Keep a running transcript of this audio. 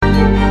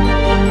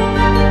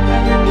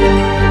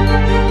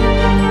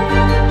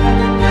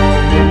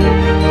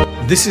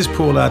This is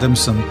Paul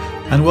Adamson,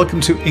 and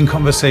welcome to In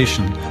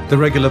Conversation, the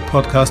regular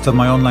podcast of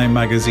my online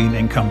magazine,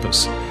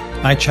 Encompass.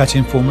 I chat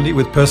informally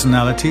with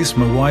personalities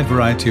from a wide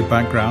variety of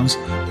backgrounds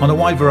on a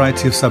wide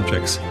variety of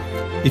subjects.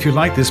 If you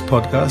like this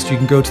podcast, you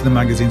can go to the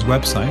magazine's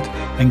website,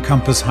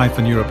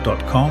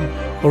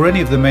 encompass-europe.com, or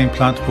any of the main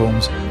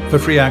platforms for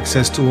free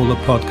access to all the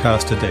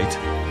podcasts to date.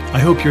 I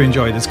hope you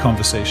enjoy this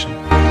conversation.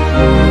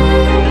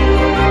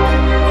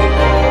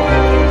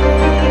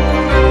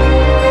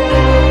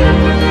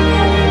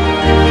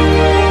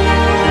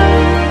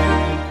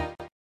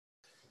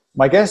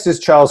 My guest is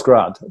Charles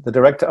Grant, the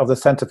director of the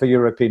Centre for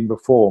European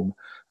Reform,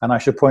 and I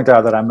should point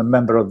out that I'm a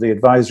member of the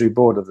advisory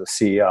board of the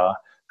CER.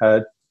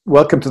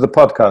 Welcome to the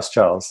podcast,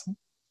 Charles.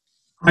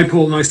 Hi,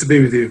 Paul. Nice to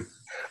be with you.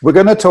 We're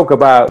going to talk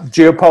about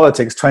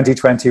Geopolitics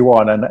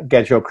 2021 and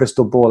get your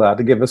crystal ball out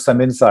to give us some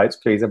insights,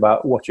 please,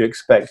 about what you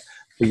expect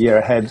the year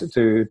ahead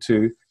to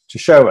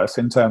show us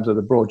in terms of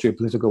the broad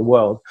geopolitical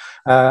world.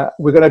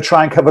 We're going to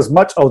try and cover as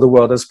much of the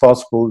world as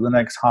possible in the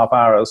next half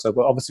hour or so,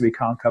 but obviously we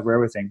can't cover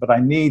everything. But I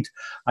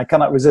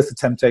cannot resist the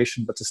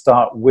temptation but to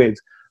start with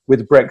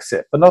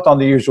Brexit, but not on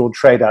the usual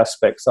trade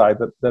aspect side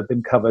that have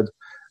been covered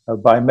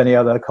by many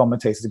other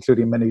commentators,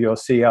 including many of your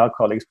CER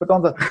colleagues, but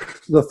on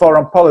the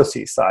foreign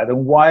policy side.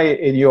 And why,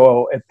 in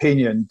your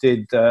opinion,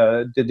 did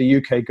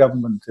the UK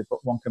government, if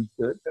one can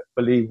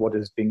believe what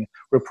is being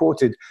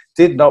reported,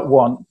 did not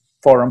want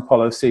foreign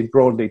policy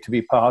broadly to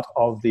be part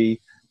of the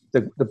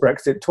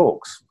Brexit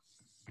talks?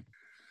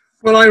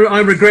 Well, I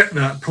regret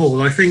that,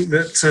 Paul. I think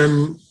that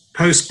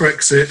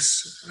post-Brexit,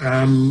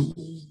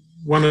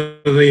 one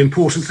of the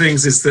important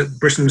things is that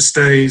Britain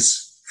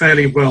stays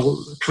fairly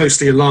well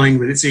closely aligned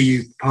with its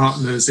EU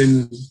partners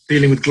in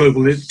dealing with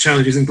global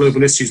challenges and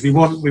global issues. We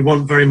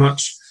want very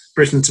much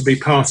Britain to be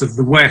part of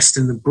the West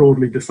in the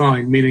broadly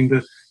defined, meaning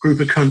the group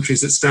of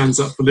countries that stands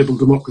up for liberal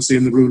democracy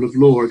and the rule of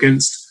law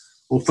against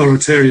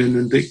authoritarian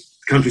and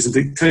countries and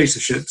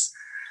dictatorships.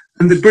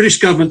 And the British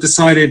government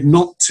decided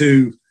not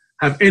to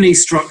have any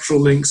structural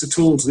links at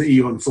all to the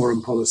EU on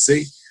foreign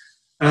policy.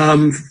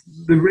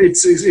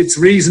 Its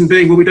reason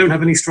being, well, we don't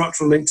have any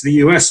structural link to the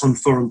US on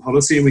foreign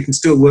policy and we can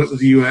still work with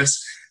the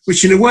US,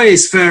 which in a way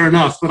is fair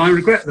enough, but I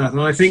regret that. And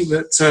I think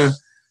that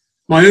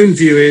my own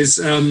view is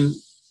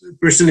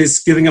Britain is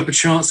giving up a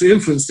chance to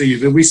influence the EU.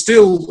 But we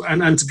still,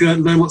 and to go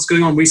and learn what's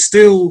going on, we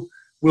still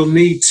will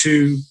need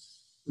to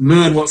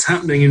learn what's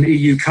happening in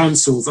EU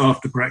councils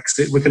after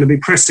Brexit. We're going to be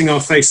pressing our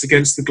face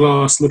against the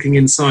glass, looking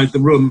inside the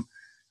room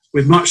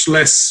with much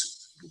less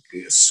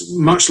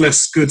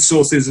good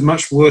sources and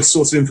much worse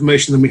source of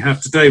information than we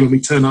have today when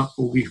we turn up,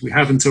 or we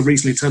have until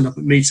recently turned up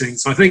at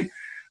meetings. So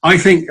I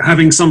think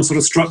having some sort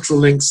of structural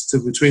links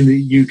between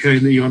the UK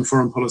and the EU on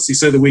foreign policy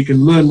so that we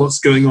can learn what's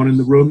going on in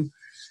the room,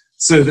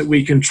 so that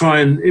we can try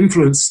and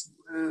influence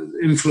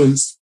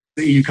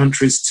the EU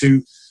countries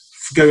to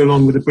go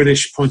along with the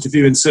British point of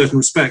view in certain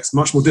respects,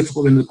 much more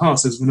difficult than in the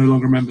past as we're no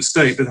longer a member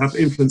state, but have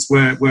influence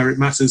where it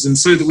matters, and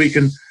so that we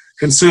can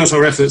concert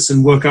our efforts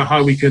and work out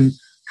how we can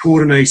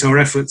coordinate our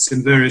efforts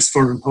in various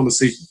foreign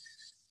policy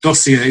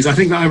dossiers. I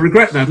think that I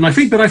regret that. And I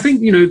think,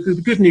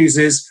 the good news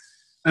is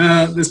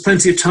there's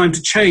plenty of time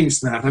to change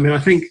that. I mean, I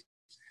think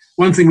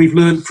one thing we've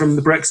learned from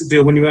the Brexit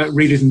deal when you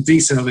read it in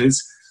detail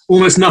is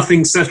almost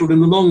nothing settled in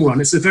the long run.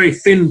 It's a very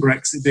thin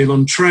Brexit deal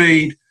on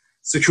trade,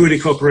 security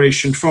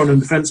cooperation, foreign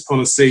and defence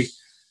policy.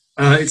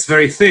 It's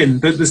very thin,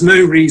 but there's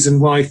no reason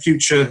why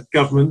future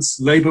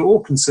governments, Labour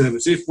or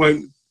Conservative,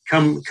 won't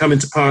come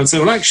into power and say,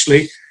 well,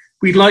 actually,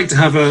 we'd like to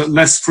have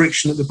less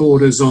friction at the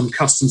borders on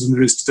customs than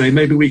there is today.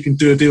 Maybe we can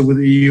do a deal with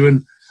the EU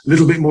and a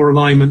little bit more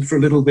alignment for a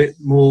little bit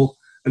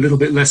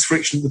less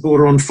friction at the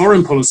border on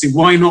foreign policy.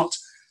 Why not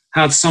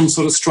have some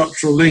sort of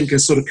structural link, a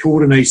sort of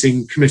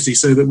coordinating committee,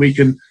 so that we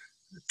can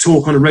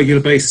talk on a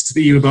regular basis to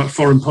the EU about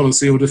foreign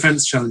policy or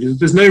defence challenges?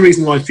 There's no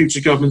reason why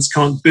future governments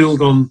can't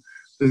build on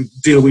the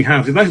deal we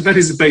have. That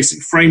is a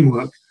basic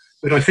framework.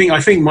 But I think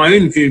my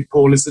own view,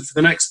 Paul, is that for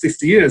the next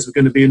 50 years, we're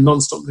going to be in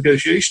non-stop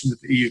negotiation with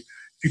the EU.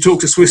 If you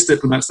talk to Swiss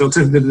diplomats, they'll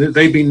tell you that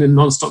they've been in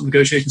non-stop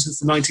negotiations since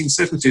the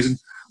 1970s. And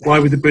why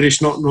would the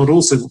British not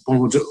also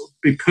want to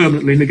be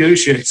permanently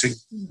negotiating?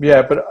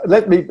 Yeah, but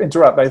let me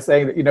interrupt by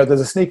saying that,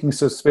 there's a sneaking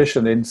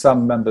suspicion in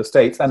some member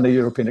states and the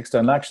European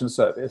External Action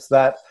Service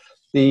that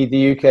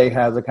the UK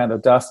has a kind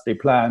of dastardly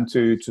plan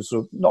to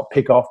sort of not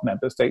pick off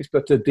member states,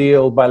 but to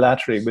deal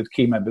bilaterally with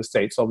key member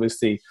states.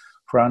 Obviously,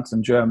 France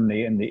and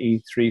Germany in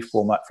the E3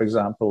 format, for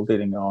example,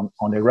 dealing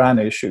on Iran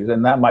issues.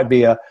 And that might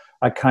be a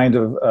kind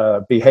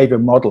of behaviour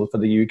model for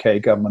the UK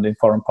government in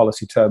foreign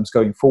policy terms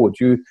going forward.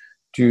 Do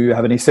you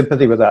have any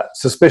sympathy with that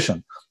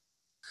suspicion?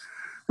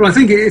 Well, I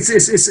think they're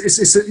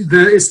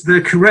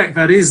correct.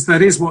 That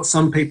is what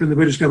some people in the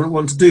British government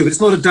want to do. But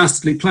it's not a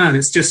dastardly plan.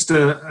 It's just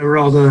a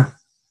rather,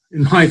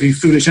 in my view,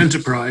 foolish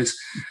undertaking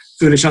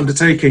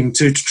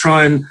to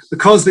try and,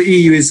 because the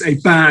EU is a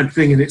bad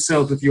thing in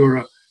itself if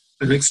you're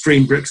an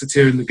extreme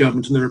Brexiteer in the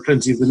government, and there are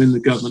plenty of them in the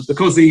government,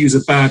 because the EU is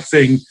a bad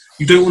thing,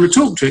 you don't want to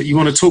talk to it. You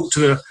want to talk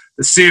to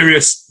the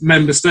serious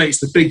member states,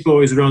 the big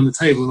boys around the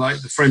table,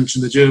 like the French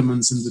and the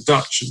Germans and the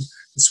Dutch and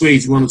the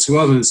Swedes and one or two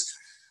others.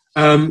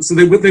 So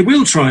they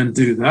will try and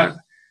do that,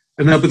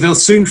 but they'll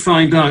soon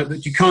find out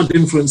that you can't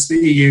influence the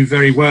EU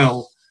very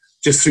well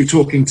just through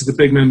talking to the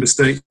big member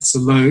states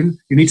alone.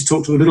 You need to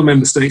talk to the little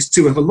member states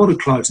too, have a lot of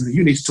clout in it.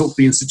 You need to talk to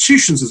the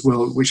institutions as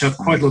well, which have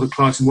quite a lot of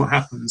clout in what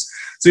happens.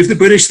 So if the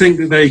British think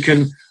that they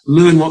can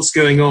learn what's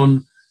going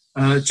on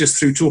just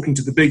through talking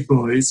to the big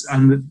boys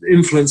and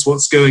influence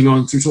what's going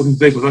on through talking to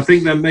the big boys, I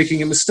think they're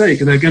making a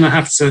mistake, and they're going to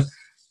have to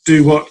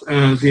do what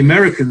the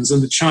Americans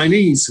and the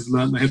Chinese have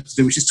learned they have to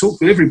do, which is talk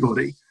to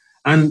everybody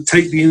and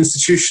take the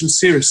institutions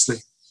seriously.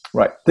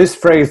 Right. This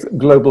phrase,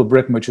 global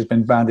Britain, which has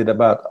been bandied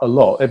about a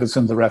lot ever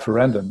since the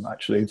referendum,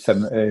 actually,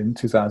 in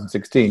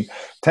 2016,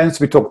 tends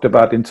to be talked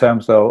about in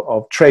terms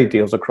of trade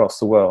deals across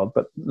the world,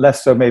 but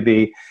less so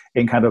maybe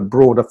in kind of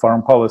broader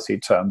foreign policy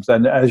terms.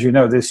 And as you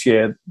know, this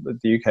year,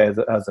 the UK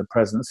has the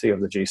presidency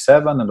of the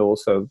G7 and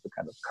also the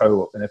kind of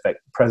in effect,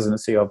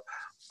 presidency of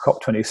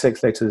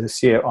COP26 later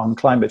this year on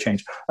climate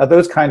change. Are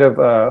those kind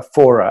of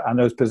fora and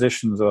those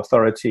positions of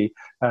authority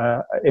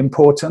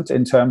important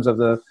in terms of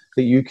the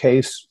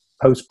UK's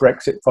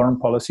post-Brexit foreign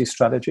policy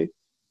strategy?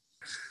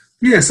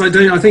 Yes,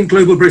 I think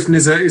global Britain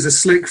is a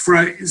slick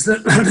phrase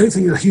that I don't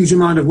think a huge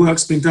amount of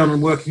work's been done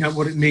on working out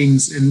what it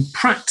means in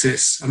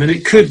practice. I mean,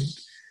 it could,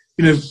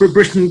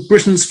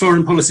 Britain's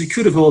foreign policy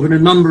could evolve in a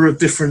number of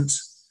different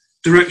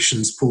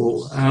directions,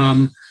 Paul.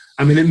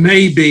 I mean, it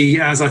may be,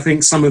 as I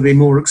think some of the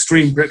more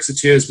extreme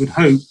Brexiteers would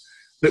hope,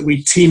 that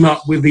we team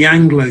up with the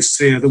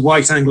Anglosphere, the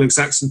white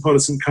Anglo-Saxon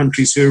Protestant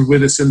countries who are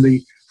with us in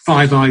the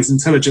Five Eyes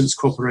intelligence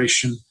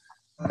cooperation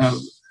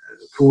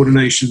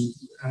coordination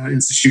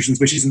institutions,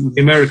 which isn't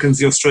the Americans,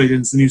 the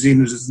Australians, the New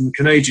Zealanders and the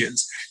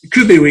Canadians. It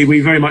could be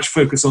we very much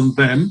focus on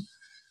them.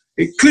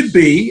 It could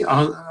be,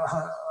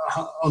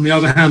 on the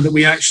other hand, that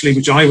we actually,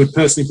 which I would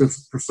personally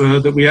prefer,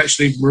 that we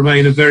actually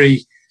remain a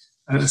very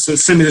sort of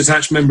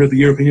semi-detached member of the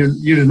European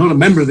Union, not a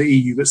member of the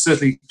EU, but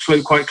certainly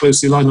quite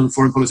closely aligned on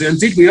foreign policy. And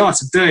indeed, we are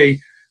today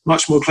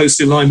much more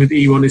closely aligned with the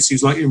EU on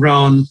issues like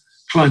Iran,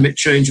 climate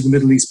change, and the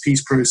Middle East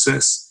peace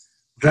process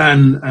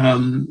than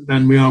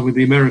we are with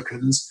the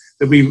Americans.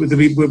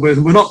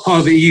 We're not part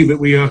of the EU, but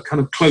we are kind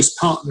of close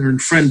partner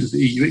and friend of the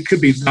EU. It could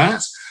be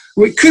that.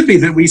 Or it could be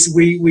that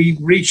we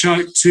reach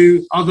out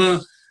to other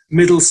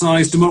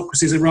middle-sized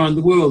democracies around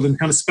the world and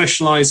kind of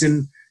specialise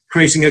in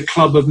creating a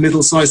club of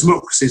middle-sized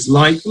democracies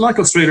like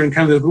Australia and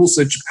Canada, but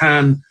also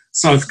Japan,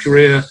 South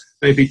Korea,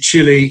 maybe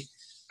Chile,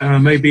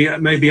 maybe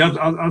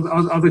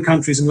other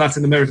countries in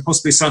Latin America,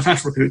 possibly South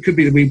Africa. It could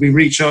be that we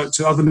reach out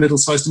to other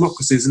middle-sized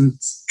democracies and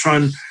try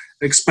and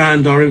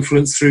expand our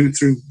influence through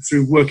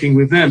working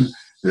with them.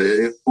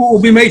 Or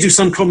we may do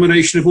some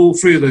combination of all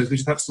three of those, which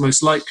is perhaps the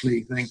most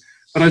likely thing.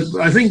 But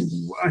I think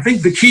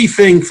the key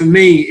thing for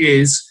me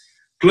is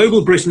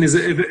global Britain is,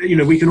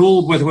 we can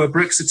all, whether we're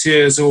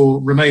Brexiteers or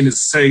Remainers,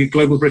 say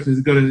global Britain is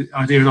a good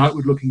idea, an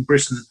outward-looking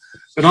Britain.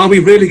 But are we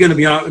really going to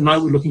be an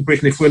outward-looking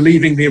Britain if we're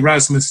leaving the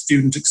Erasmus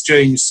student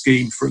exchange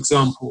scheme, for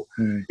example?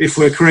 If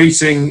we're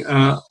creating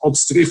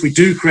if we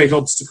do create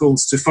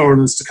obstacles to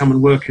foreigners to come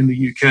and work in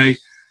the UK,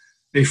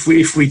 if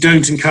we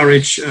don't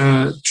encourage,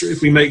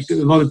 if we make a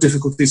lot of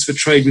difficulties for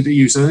trade with the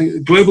EU. So I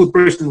think global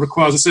Britain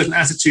requires a certain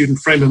attitude and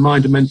frame of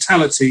mind and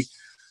mentality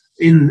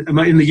in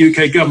the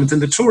UK government.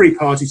 And the Tory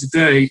party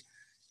today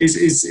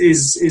is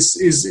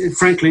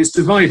frankly, it's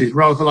divided,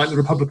 rather like the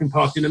Republican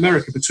Party in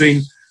America,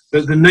 between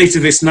the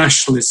nativist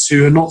nationalists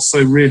who are not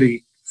so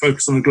really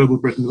focused on a global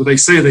Britain, well, they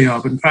say they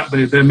are, but in fact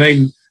their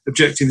main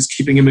objective is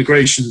keeping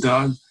immigration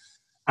down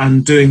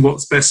and doing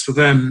what's best for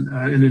them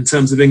in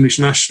terms of English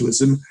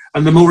nationalism,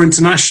 and the more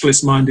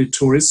internationalist-minded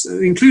Tories,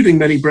 including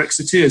many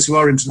Brexiteers who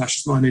are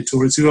internationalist-minded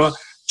Tories, who are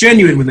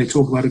genuine when they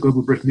talk about a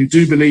global Britain, who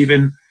do believe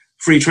in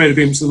free trade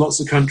agreements with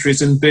lots of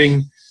countries and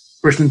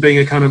Britain being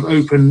a kind of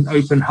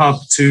open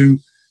hub to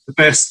the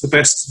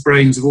best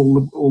brains of all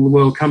the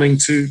world coming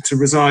to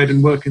reside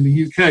and work in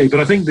the UK. But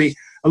I think a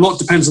lot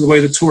depends on the way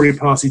the Tory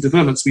party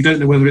develops. We don't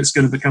know whether it's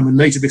going to become a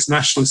nativist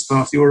nationalist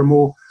party or a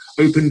more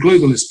open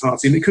globalist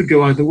party, and it could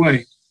go either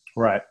way.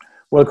 Right.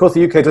 Well, of course,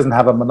 the UK doesn't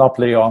have a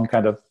monopoly on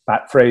kind of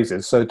bat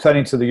phrases. So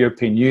turning to the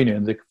European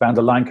Union, the van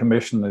der Leyen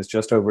Commission is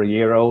just over a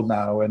year old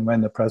now. And when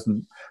the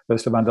President,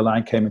 Ursula von der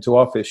Leyen, came into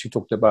office, she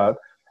talked about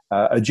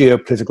a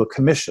geopolitical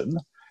commission.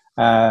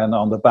 And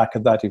on the back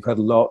of that, you've heard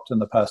a lot in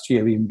the past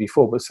year, even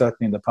before, but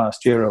certainly in the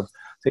past year, of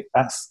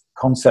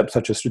concepts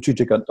such as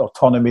strategic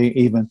autonomy,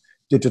 even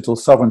digital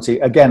sovereignty.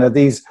 Again, are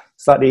these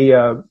slightly,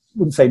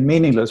 wouldn't say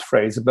meaningless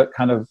phrases, but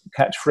kind of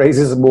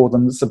catchphrases more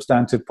than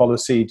substantive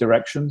policy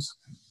directions?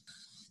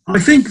 I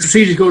think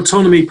strategic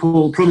autonomy,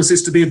 Paul,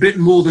 promises to be a bit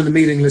more than a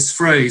meaningless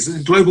phrase.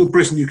 Global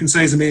Britain, you can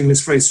say, is a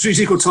meaningless phrase.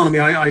 Strategic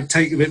autonomy, I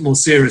take a bit more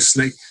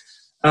seriously.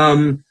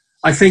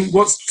 I think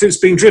it's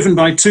being driven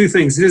by two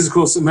things. It is, of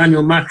course,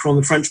 Emmanuel Macron,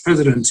 the French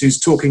president, who's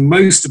talking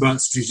most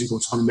about strategic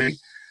autonomy.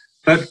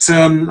 But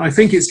I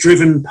think it's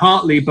driven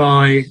partly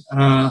by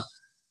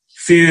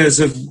fears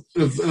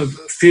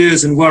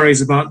and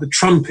worries about the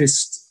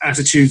Trumpist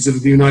attitudes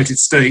of the United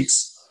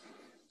States.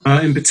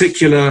 In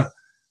particular,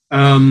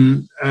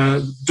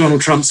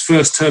 Donald Trump's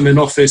first term in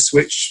office,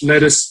 which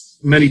led us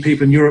many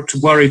people in Europe to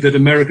worry that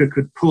America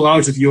could pull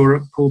out of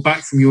Europe, pull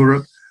back from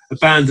Europe,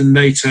 abandon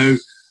NATO,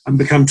 and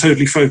become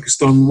totally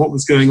focused on what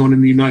was going on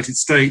in the United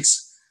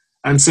States.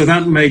 And so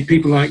that made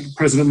people like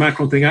President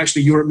Macron think,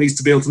 actually, Europe needs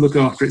to be able to look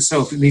after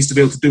itself. It needs to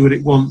be able to do what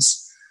it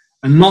wants.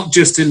 And not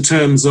just in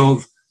terms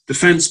of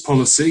defense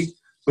policy,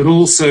 but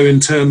also in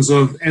terms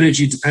of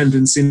energy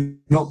dependence, in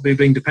not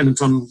being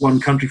dependent on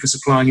one country for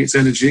supplying its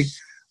energy,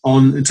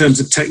 in terms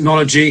of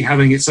technology,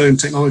 having its own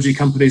technology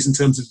companies, in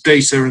terms of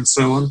data and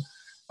so on.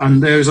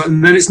 And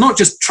then it's not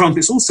just Trump,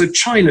 it's also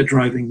China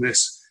driving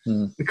this.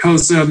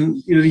 Because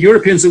the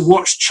Europeans have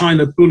watched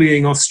China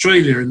bullying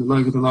Australia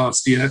over the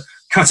last year,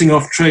 cutting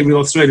off trade with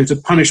Australia to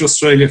punish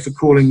Australia for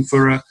calling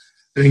for an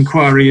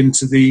inquiry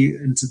into the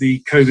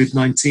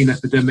COVID-19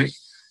 epidemic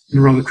in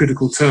rather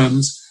critical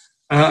terms.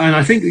 And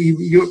I think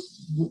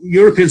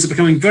Europeans are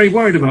becoming very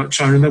worried about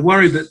China, and they're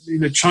worried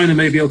that China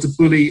may be able to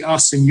bully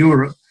us in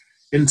Europe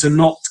into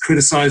not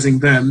criticising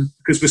them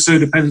because we're so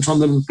dependent on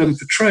them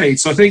for trade.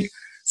 So I think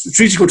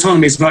strategic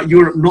autonomy is about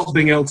Europe not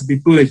being able to be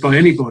bullied by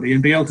anybody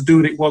and being able to do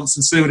what it wants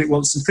and say what it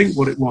wants and think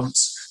what it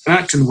wants and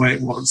act in the way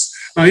it wants.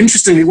 Now,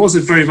 interestingly, it was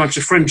very much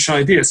a French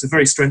idea. It's a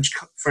very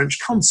French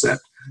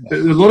concept. Yeah.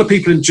 A lot of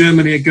people in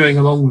Germany are going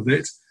along with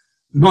it.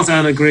 Not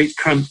Annegret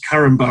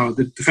Kramp-Karrenbauer,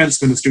 the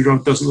defence minister,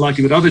 who doesn't like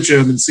it, but other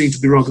Germans seem to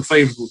be rather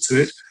favourable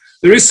to it.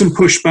 There is some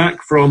pushback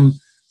from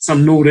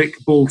some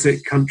Nordic,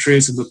 Baltic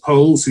countries and the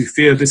Poles who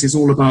fear this is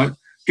all about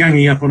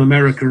ganging up on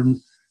America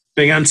and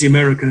being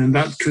anti-American, and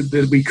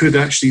that we could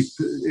actually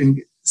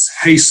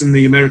hasten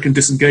the American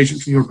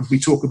disengagement from Europe if we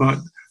talk about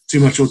too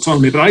much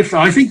autonomy. But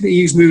I think the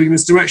EU is moving in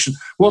this direction.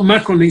 What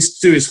Macron needs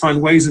to do is find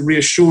ways of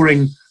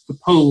reassuring the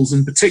Poles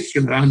in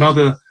particular, and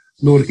other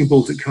Nordic and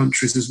Baltic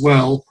countries as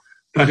well,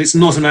 that it's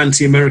not an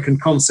anti-American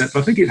concept.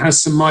 I think it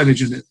has some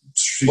mileage in it,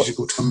 strategic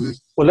autonomy.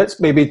 Well, let's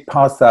maybe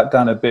pass that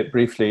down a bit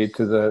briefly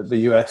to the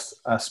US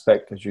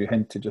aspect, as you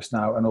hinted just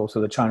now, and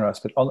also the China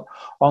aspect.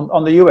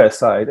 On the US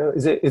side,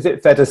 is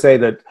it fair to say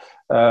that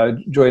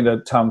during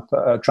the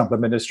Trump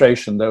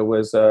administration, there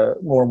was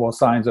more and more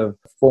signs of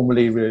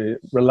formerly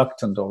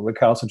reluctant or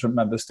recalcitrant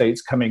member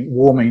states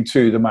warming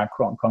to the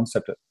Macron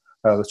concept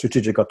of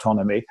strategic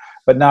autonomy?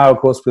 But now, of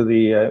course, with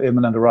the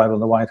imminent arrival in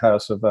the White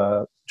House of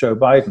Joe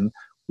Biden,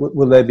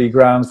 will there be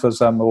grounds for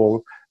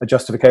a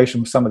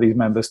justification for some of these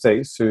member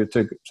states to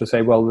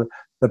say, well,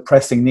 the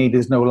pressing need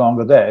is no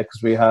longer there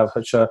because we have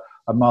such a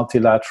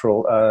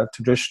multilateral,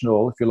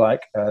 traditional, if you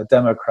like,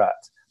 Democrat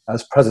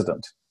as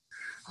president?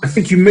 I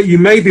think you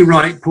may be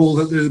right, Paul,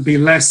 that there'll be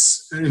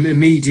less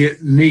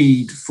immediate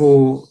need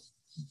for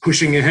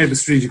pushing ahead with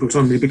strategic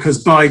autonomy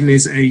because Biden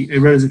is a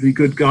relatively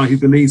good guy who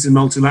believes in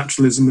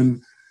multilateralism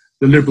and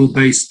the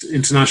liberal-based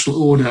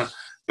international order.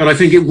 But I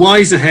think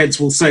wiser heads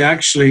will say,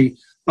 actually,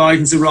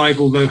 Biden's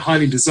arrival, though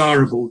highly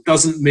desirable,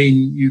 doesn't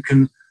mean you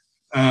can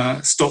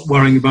stop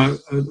worrying about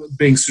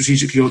being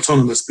strategically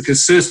autonomous,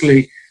 because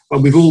certainly,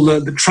 well, we've all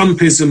learned that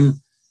Trumpism,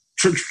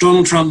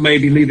 Donald Trump may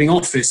be leaving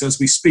office as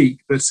we speak,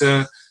 but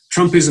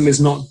Trumpism is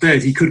not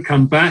dead. He could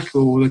come back,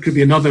 or there could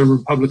be another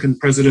Republican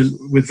president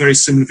with very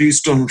similar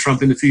views to Donald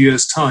Trump in a few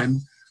years'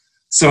 time.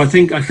 So I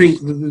think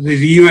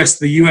the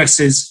US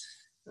is,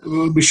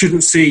 we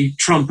shouldn't see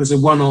Trump as a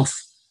one-off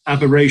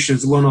aberration,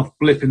 as a one-off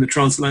blip in the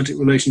transatlantic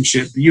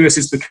relationship. The US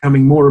is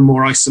becoming more and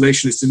more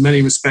isolationist in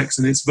many respects,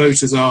 and its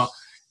voters are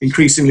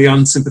increasingly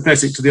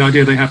unsympathetic to the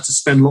idea they have to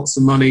spend lots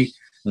of money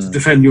to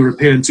defend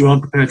Europeans who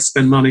aren't prepared to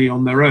spend money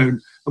on their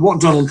own. And what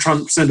Donald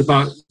Trump said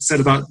about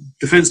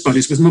defense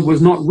budgets was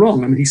not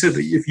wrong. I mean, he said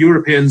that if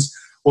Europeans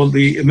want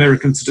the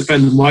Americans to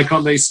defend them, why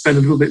can't they spend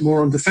a little bit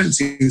more on defense?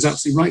 He was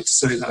absolutely right to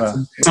say that. Yeah.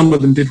 And some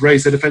of them did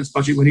raise their defense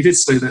budget when he did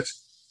say that.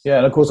 Yeah,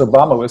 and of course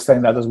Obama was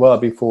saying that as well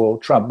before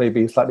Trump,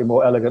 maybe slightly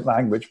more elegant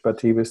language, but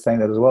he was saying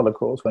that as well, of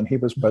course, when he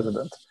was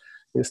president.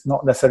 It's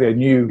not necessarily a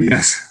new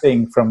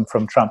thing from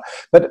Trump.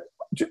 But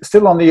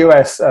still on the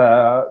US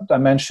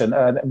dimension,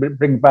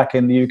 bring back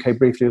in the UK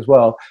briefly as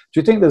well, do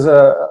you think there's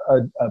a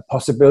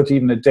possibility,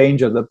 even a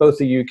danger, that both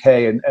the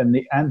UK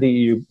and the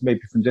EU,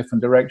 maybe from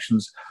different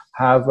directions,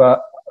 have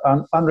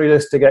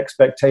unrealistic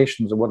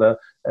expectations of what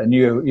a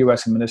new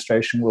US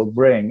administration will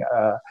bring?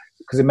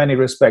 Because in many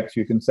respects,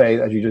 you can say,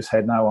 as you just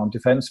said now on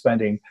defense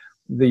spending,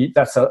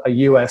 that's a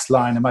US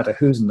line, no matter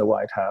who's in the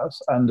White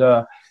House. And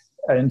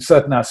in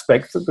certain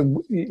aspects,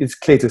 it's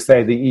clear to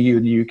say the EU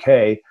and the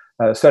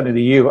UK, certainly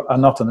the EU, are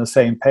not on the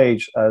same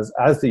page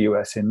as the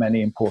US in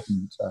many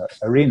important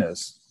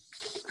arenas.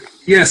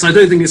 Yes, I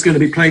don't think it's going to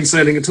be plain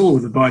sailing at all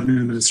with the Biden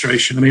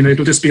administration. I mean,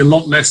 it'll just be a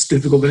lot less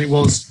difficult than it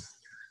was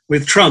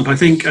with Trump. I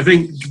think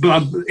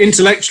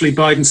intellectually,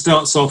 Biden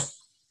starts off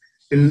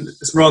in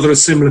rather a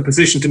similar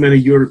position to many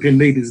European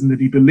leaders in that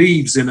he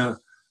believes in a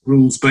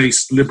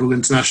rules-based liberal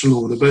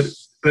international order,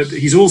 but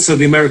he's also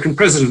the American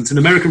president, and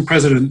American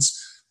presidents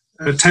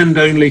tend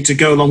only to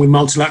go along with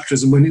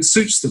multilateralism when it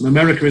suits them.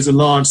 America is a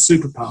large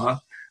superpower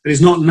and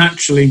is not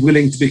naturally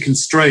willing to be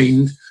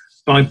constrained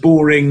by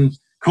boring,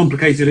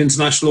 complicated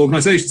international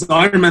organizations.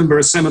 I remember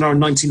a seminar in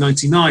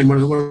 1999,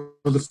 one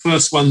of the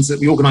first ones that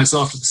we organized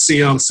after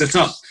the CR was set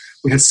up,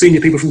 We had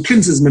senior people from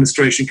Clinton's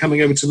administration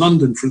coming over to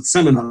London for the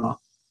seminar.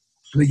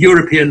 The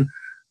European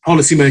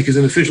policymakers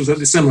and officials at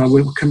this seminar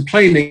were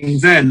complaining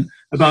then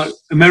about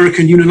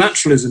American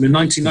unilateralism in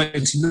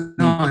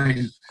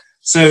 1999.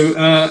 So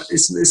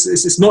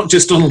it's not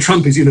just Donald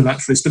Trump who's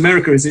unilateralist.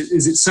 America is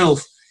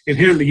itself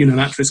inherently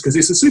unilateralist because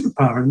it's a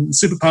superpower, and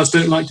superpowers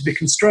don't like to be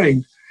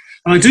constrained.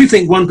 And I do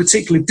think one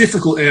particularly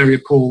difficult area,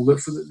 Paul,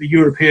 that the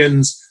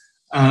Europeans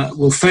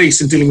will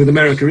face in dealing with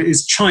America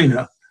is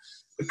China,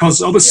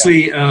 because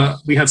obviously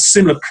we have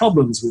similar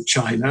problems with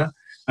China.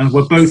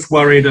 We're both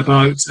worried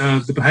about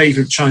the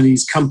behavior of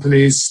Chinese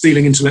companies,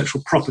 stealing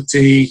intellectual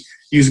property,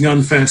 using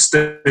unfair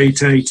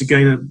state aid to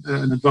gain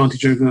an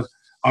advantage over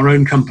our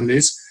own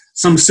companies.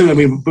 Some similar,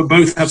 we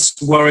both have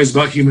worries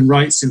about human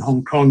rights in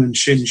Hong Kong and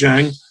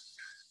Xinjiang.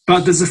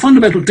 But there's a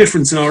fundamental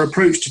difference in our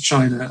approach to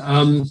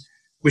China,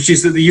 which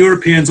is that the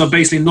Europeans are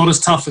basically not as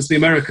tough as the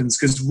Americans,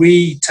 because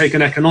we take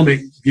an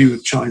economic view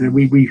of China.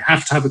 We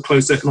have to have a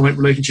close economic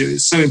relationship.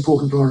 It's so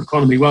important for our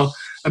economy. Well,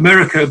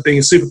 America, being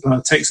a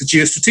superpower, takes a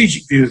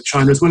geostrategic view of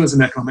China as well as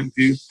an economic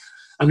view.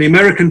 And the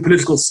American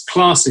political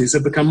classes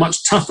have become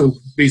much tougher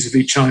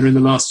vis-a-vis China in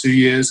the last few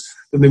years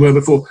than they were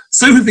before.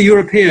 So have the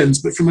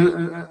Europeans, but from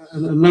a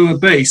lower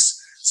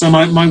base. So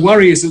my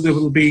worry is that it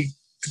will be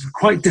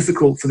quite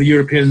difficult for the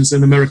Europeans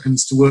and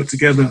Americans to work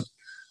together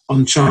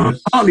on China,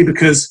 partly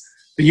because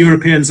the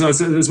Europeans,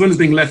 as well as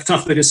being left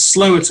tough, they're just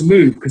slower to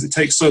move because it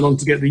takes so long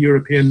to get the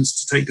Europeans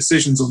to take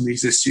decisions on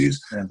these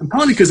issues. Yeah. And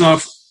partly because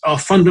our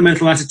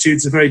fundamental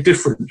attitudes are very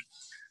different.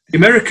 The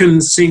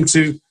Americans seem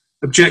to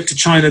object to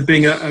China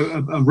being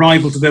a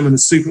rival to them and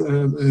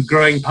a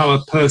growing power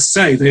per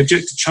se. They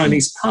object to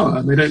Chinese power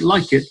and they don't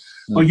like it.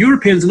 Well,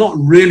 Europeans are not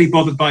really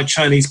bothered by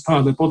Chinese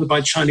power. They're bothered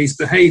by Chinese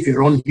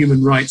behavior on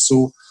human rights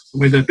or the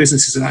way their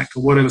businesses act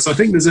or whatever. So I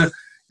think it's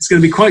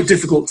going to be quite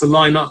difficult to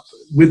line up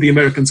with the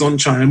Americans on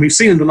China. And we've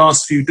seen in the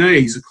last few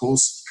days, of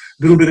course,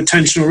 a little bit of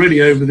tension already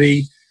over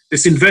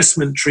this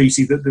investment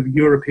treaty that the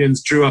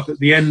Europeans drew up at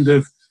the end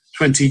of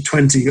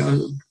 2020,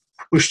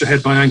 pushed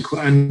ahead by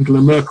Angela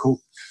Merkel,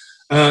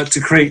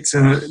 to create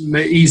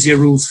easier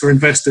rules for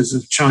investors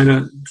of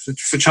China,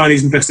 for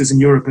Chinese investors in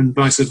Europe and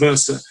vice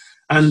versa.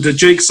 And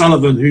Jake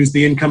Sullivan, who's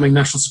the incoming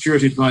national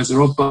security advisor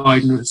of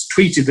Biden, has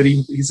tweeted that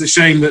he's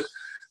ashamed that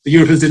the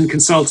Europeans didn't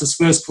consult us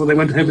first before they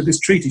went ahead with this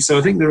treaty. So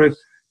I think there are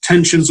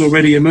tensions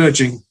already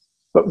emerging.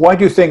 But why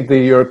do you think the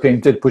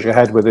Europeans did push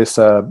ahead with this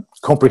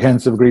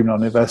comprehensive agreement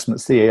on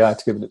investment, CAI,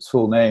 to give it its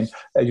full name?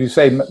 As you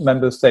say,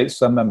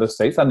 some member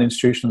states and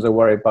institutions are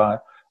worried by,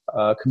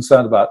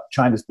 concerned about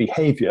China's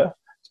behavior,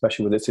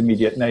 especially with its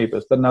immediate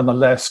neighbours. But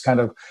nonetheless, kind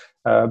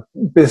of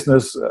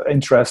business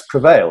interest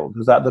prevailed.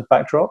 Is that the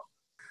backdrop?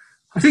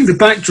 I think the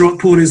backdrop,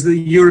 Paul, is that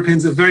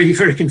Europeans are very,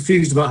 very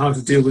confused about how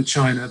to deal with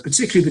China,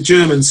 particularly the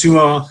Germans, who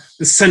are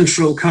the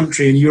central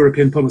country in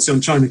European policy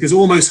on China, because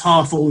almost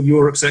half all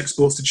Europe's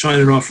exports to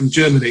China are from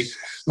Germany.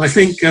 And I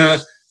think,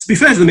 to be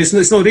fair to them,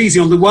 it's not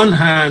easy. On the one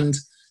hand,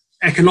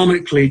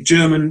 economically,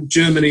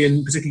 Germany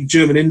and particularly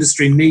German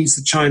industry needs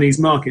the Chinese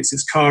markets,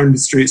 its car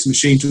industry, its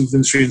machine tools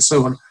industry, and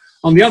so on.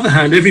 On the other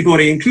hand,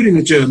 everybody, including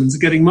the Germans, are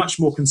getting much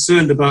more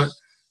concerned about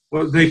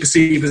what they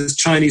perceive as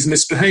Chinese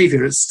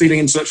misbehavior. It's stealing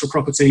intellectual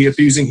property,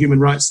 abusing human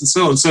rights, and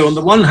so on. So on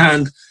the one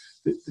hand,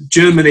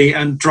 Germany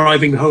and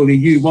driving the whole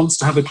EU wants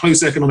to have a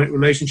close economic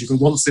relationship and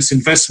wants this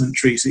investment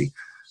treaty.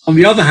 On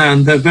the other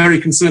hand, they're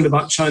very concerned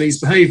about Chinese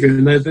behavior,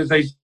 and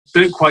they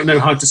don't quite know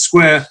how to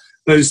square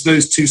those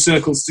two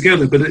circles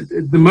together. But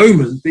at the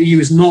moment, the EU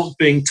is not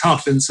being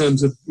tough in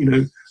terms of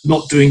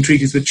not doing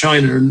treaties with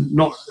China,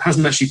 and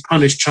hasn't actually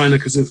punished China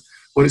because of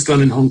what it's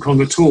done in Hong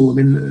Kong at all. I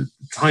mean,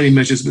 tiny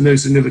measures, but no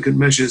significant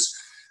measures.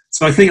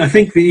 So I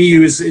think the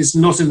EU is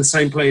not in the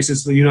same place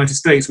as the United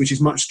States, which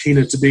is much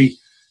keener to be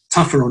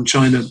tougher on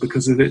China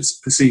because of its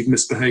perceived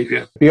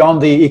misbehavior.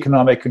 Beyond the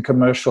economic and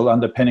commercial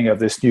underpinning of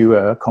this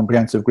new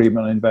comprehensive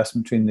agreement on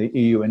investment between the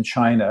EU and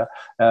China,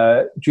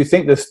 do you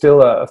think there's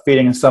still a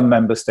feeling in some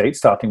member states,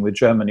 starting with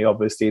Germany,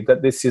 obviously,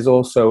 that this is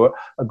also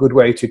a good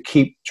way to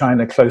keep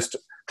China close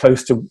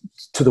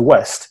to the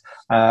West?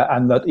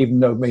 And that even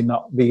though it may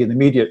not be in the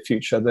immediate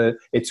future,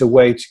 it's a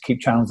way to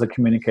keep channels of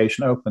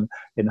communication open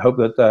in hope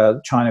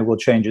that China will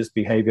change its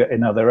behavior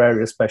in other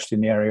areas, especially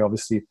in the area,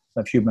 obviously,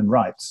 of human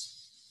rights.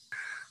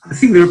 I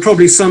think there are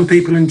probably some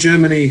people in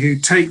Germany who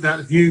take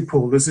that view,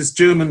 Paul. There's this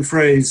German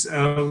phrase,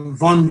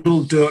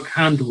 Wandel durch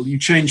Handel, you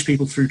change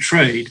people through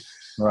trade.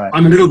 Right.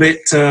 I'm a little bit,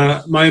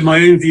 my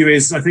own view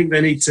is I think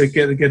they need to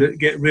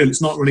get real.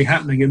 It's not really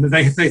happening. And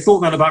they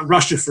thought that about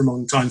Russia for a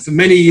long time. For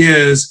many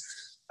years,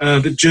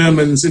 the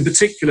Germans in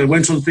particular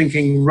went on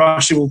thinking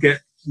Russia will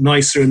get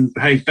nicer and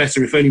behave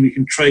better if only we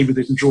can trade with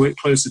it and draw it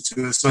closer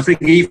to us. And I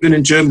think even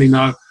in Germany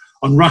now,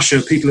 on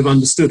Russia, people have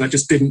understood that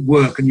just didn't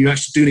work, and you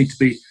actually do need to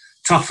be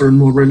tougher and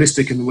more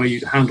realistic in the way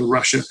you handle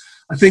Russia.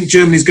 I think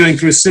Germany is going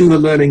through a similar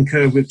learning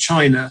curve with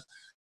China,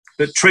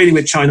 that trading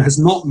with China has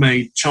not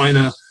made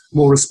China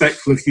more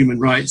respectful of human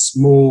rights,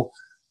 more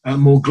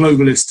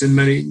globalist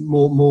and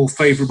more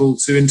favourable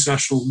to the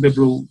international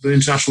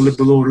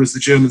liberal order as the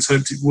Germans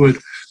hoped it would.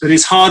 But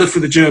it's harder for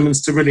the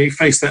Germans to really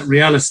face that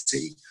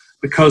reality.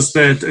 because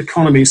their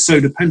economy is so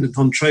dependent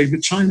on trade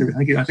with China.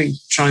 I think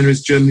China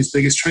is Germany's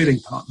biggest trading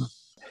partner.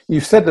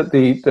 You've said that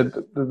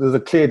there's a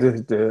clear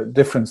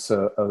difference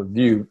of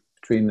view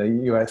between the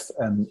US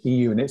and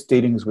EU in its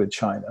dealings with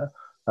China,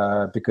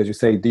 because you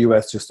say the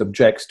US just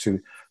objects to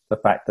the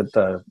fact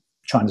that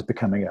China's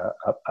becoming a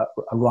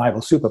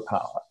rival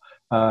superpower.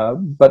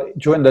 But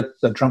during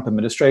the Trump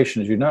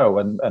administration, as you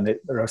know,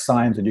 there are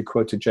signs, and you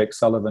quoted Jake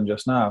Sullivan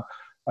just now,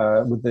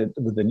 with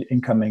the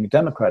incoming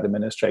Democrat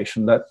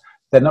administration, that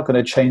they're not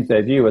going to change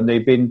their view, and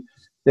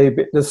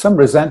there's some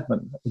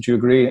resentment. Would you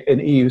agree in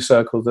EU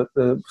circles that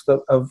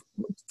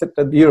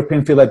the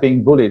Europeans feel they're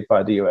being bullied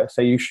by the US?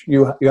 So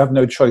you have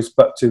no choice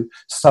but to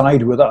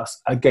side with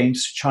us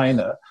against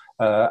China,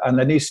 and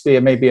there needs to be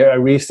maybe a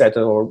reset,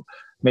 or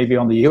maybe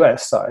on the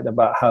US side,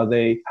 about how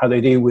they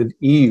deal with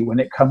EU when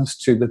it comes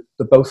to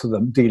the both of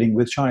them dealing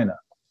with China.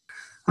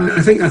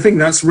 I think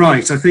that's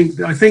right. I think,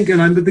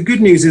 and the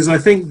good news is, I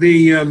think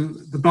the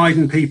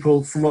Biden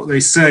people, from what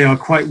they say, are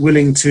quite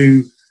willing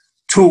to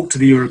talk to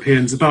the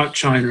Europeans about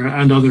China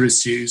and other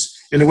issues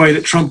in a way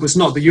that Trump was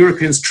not. The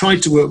Europeans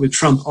tried to work with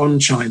Trump on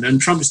China,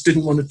 and Trump just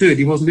didn't want to do it.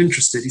 He wasn't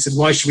interested. He said,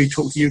 "Why should we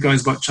talk to you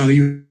guys about China?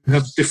 You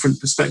have different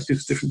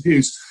perspectives, different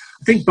views."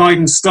 I think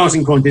Biden's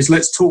starting point is,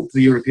 let's talk to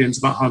the Europeans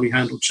about how we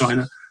handle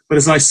China. But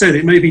as I said,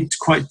 it may be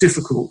quite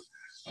difficult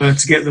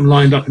to get them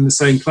lined up in the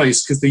same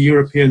place, because the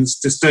Europeans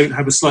just don't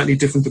have a slightly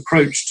different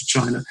approach to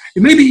China.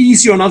 It may be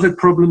easier on other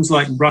problems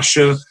like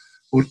Russia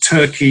or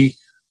Turkey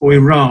or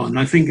Iran.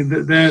 I think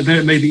that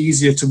they're maybe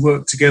easier to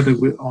work together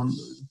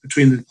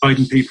between the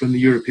Biden people and the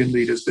European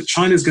leaders. But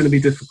China's going to be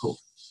difficult.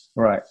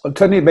 Right. Well,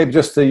 Tony, maybe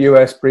just the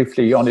US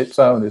briefly on its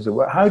own.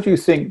 How do you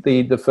think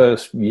the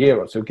first year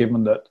or so,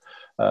 given that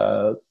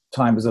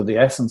time is of the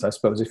essence, I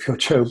suppose, if you're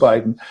Joe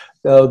Biden,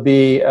 there'll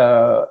be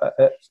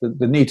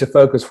the need to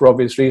focus, for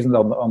obvious reasons,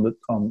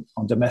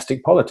 on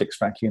domestic politics,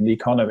 frankly, and the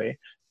economy,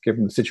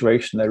 given the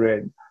situation they're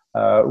in,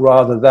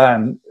 rather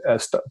than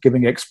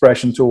giving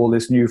expression to all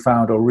this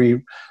newfound or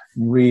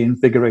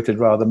reinvigorated,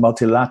 rather,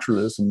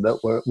 multilateralism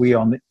that we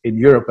in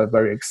Europe are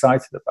very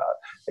excited about.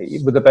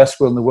 With the best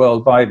will in the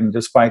world, Biden,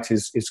 despite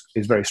his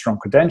very strong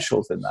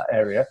credentials in that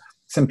area,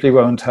 simply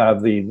won't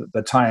have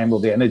the time or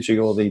the energy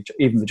or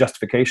even the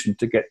justification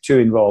to get too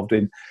involved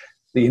in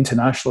the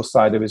international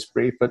side of his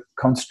brief, but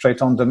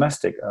concentrate on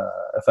domestic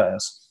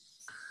affairs.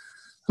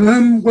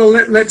 Well,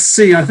 let's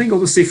see. I think,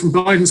 obviously, from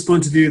Biden's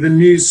point of view, the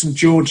news from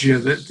Georgia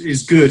that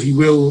is good. He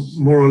will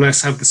more or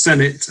less have the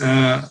Senate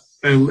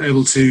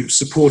able to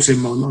support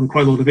him on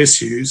quite a lot of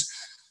issues.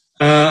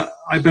 But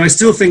I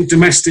still think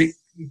the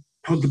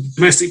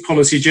domestic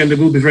policy agenda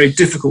will be very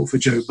difficult for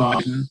Joe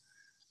Biden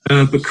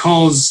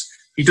because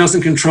he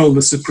doesn't control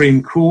the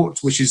Supreme Court,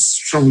 which is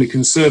strongly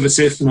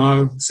conservative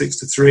now,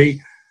 6-3.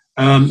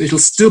 It'll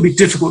still be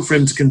difficult for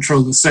him to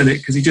control the Senate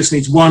because he just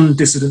needs one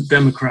dissident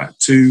Democrat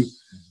to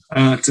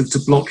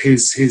block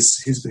his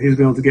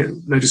bill to get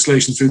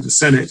legislation through the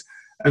Senate.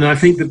 And I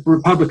think that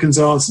Republicans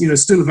are,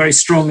 still very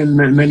strong in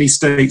many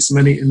states,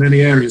 in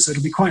many areas. So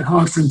it'll be quite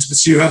hard for him to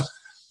pursue a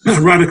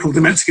radical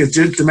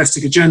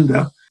domestic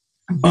agenda.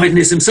 Biden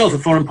is himself a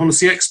foreign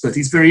policy expert.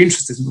 He's very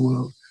interested in the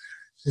world.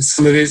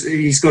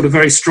 He's got a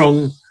very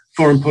strong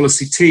foreign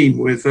policy team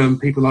with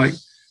people like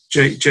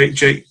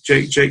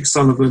Jake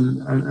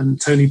Sullivan and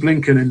Tony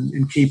Blinken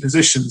in key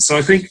positions. So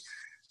I think,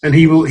 and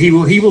he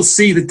will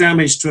see the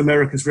damage to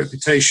America's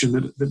reputation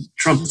that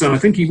Trump has done. I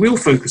think he will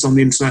focus on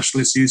the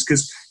international issues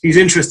because he's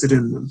interested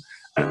in them,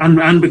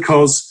 and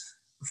because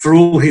for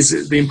all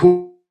the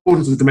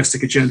importance of the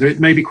domestic agenda,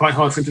 it may be quite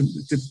hard for him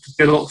to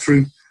get a lot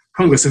through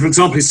Congress. So, for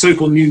example, his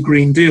so-called New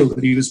Green Deal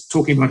that he was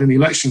talking about in the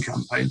election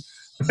campaign,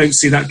 I don't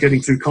see that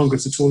getting through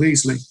Congress at all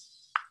easily.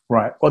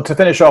 Right. Well, to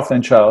finish off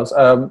then, Charles,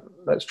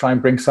 let's try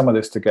and bring some of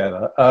this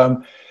together.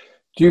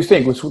 Do you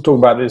think, we're talking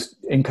about this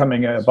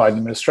incoming Biden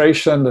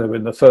administration,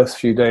 in the first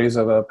few days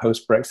of a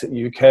post-Brexit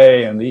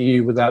UK and the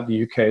EU without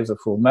the UK as a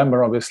full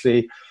member,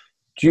 obviously,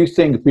 do you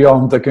think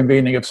beyond the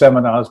convening of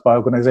seminars by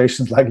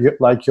organizations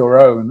like your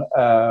own,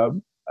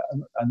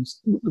 and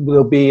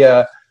will be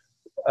an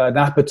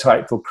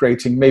appetite for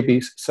creating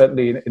maybe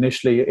certainly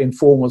initially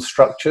informal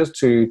structures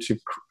to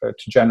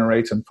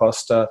generate and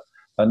foster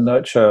and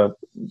nurture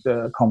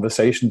the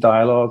conversation,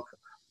 dialogue,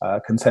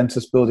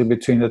 consensus building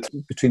between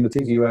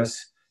the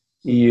US,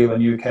 EU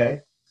and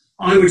UK?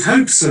 I would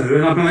hope so,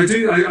 but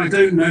I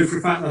don't know for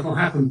a fact that'll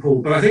happen,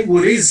 Paul. But I think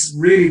what is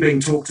really being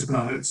talked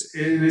about,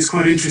 and it's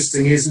quite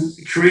interesting, is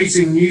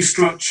creating new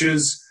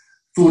structures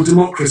for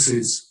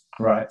democracies.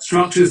 Right.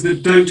 Structures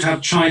that don't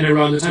have China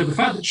around the table. The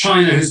fact that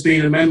China has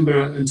been a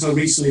member until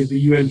recently of the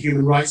UN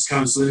Human Rights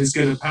Council and is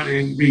going to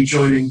apparently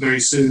rejoining very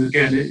soon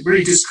again, it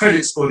really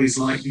discredits bodies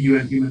like the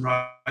UN Human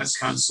Rights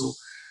Council.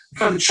 The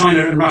fact that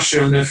China and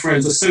Russia and their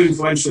friends are so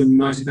influential in the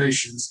United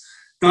Nations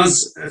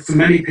does, for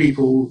many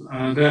people,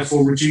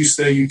 therefore reduce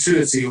their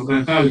utility or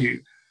their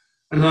value.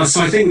 And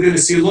so I think we're going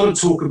to see a lot of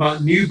talk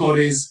about new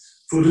bodies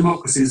for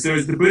democracies.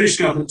 The British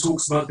government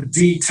talks about the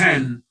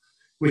D10,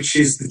 which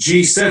is the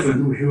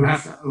G7, who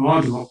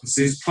are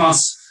democracies,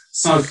 plus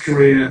South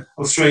Korea,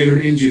 Australia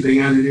and India being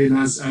added in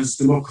as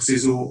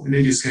democracies, or in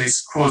India's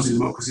case,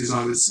 quasi-democracies,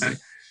 I would say.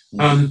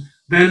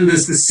 Then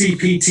there's the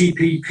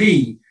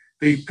CPTPP,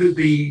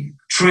 the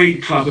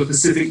trade club of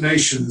Pacific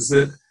nations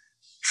that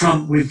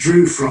Trump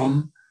withdrew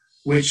from,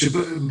 which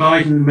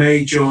Biden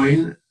may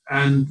join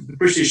and the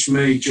British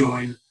may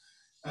join,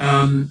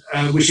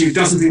 which he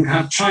doesn't think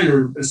have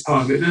China as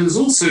part of it. And there's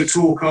also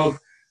talk of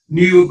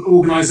new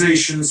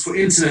organizations for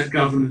internet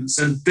governance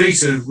and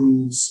data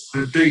rules,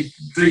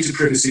 data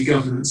privacy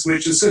governance,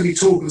 which is certainly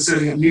talk of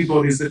setting up new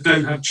bodies that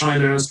don't have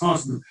China as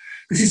part of them.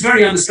 This is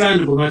very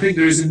understandable, and I think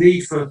there is a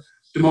need for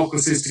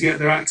democracies to get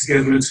their act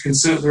together and to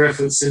concert their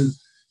efforts in,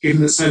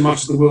 given that so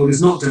much of the world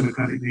is not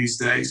democratic these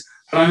days.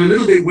 But I'm a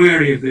little bit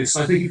wary of this.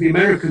 I think if the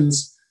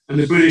Americans and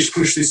the British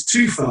push this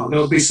too far,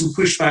 there'll be some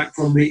pushback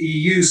from the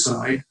EU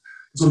side.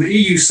 Because on the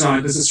EU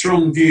side, there's a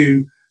strong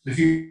view that if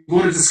you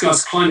want to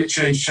discuss climate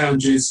change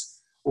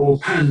challenges or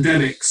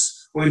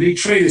pandemics or indeed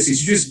trade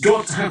issues, you just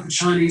got to have the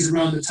Chinese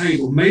around the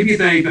table. Maybe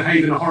they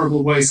behave in a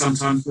horrible way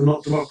sometimes, they're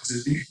not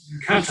democracies. But you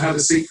have to have a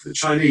seat for the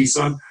Chinese.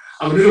 So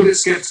I'm a little bit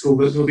sceptical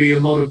that there'll be a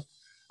lot of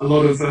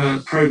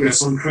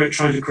progress on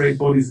trying to create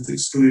bodies that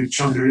exclude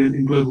China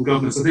in global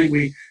governance. I think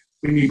we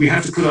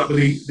have to put up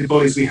with the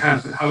bodies we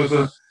have,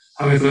 however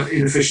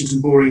inefficient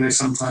and boring they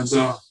sometimes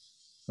are.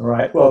 All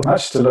right. Well,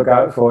 much to look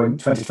out for in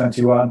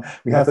 2021.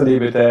 We have to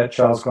leave it there.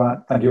 Charles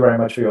Grant, thank you very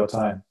much for your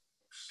time.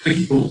 Thank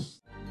you, Paul.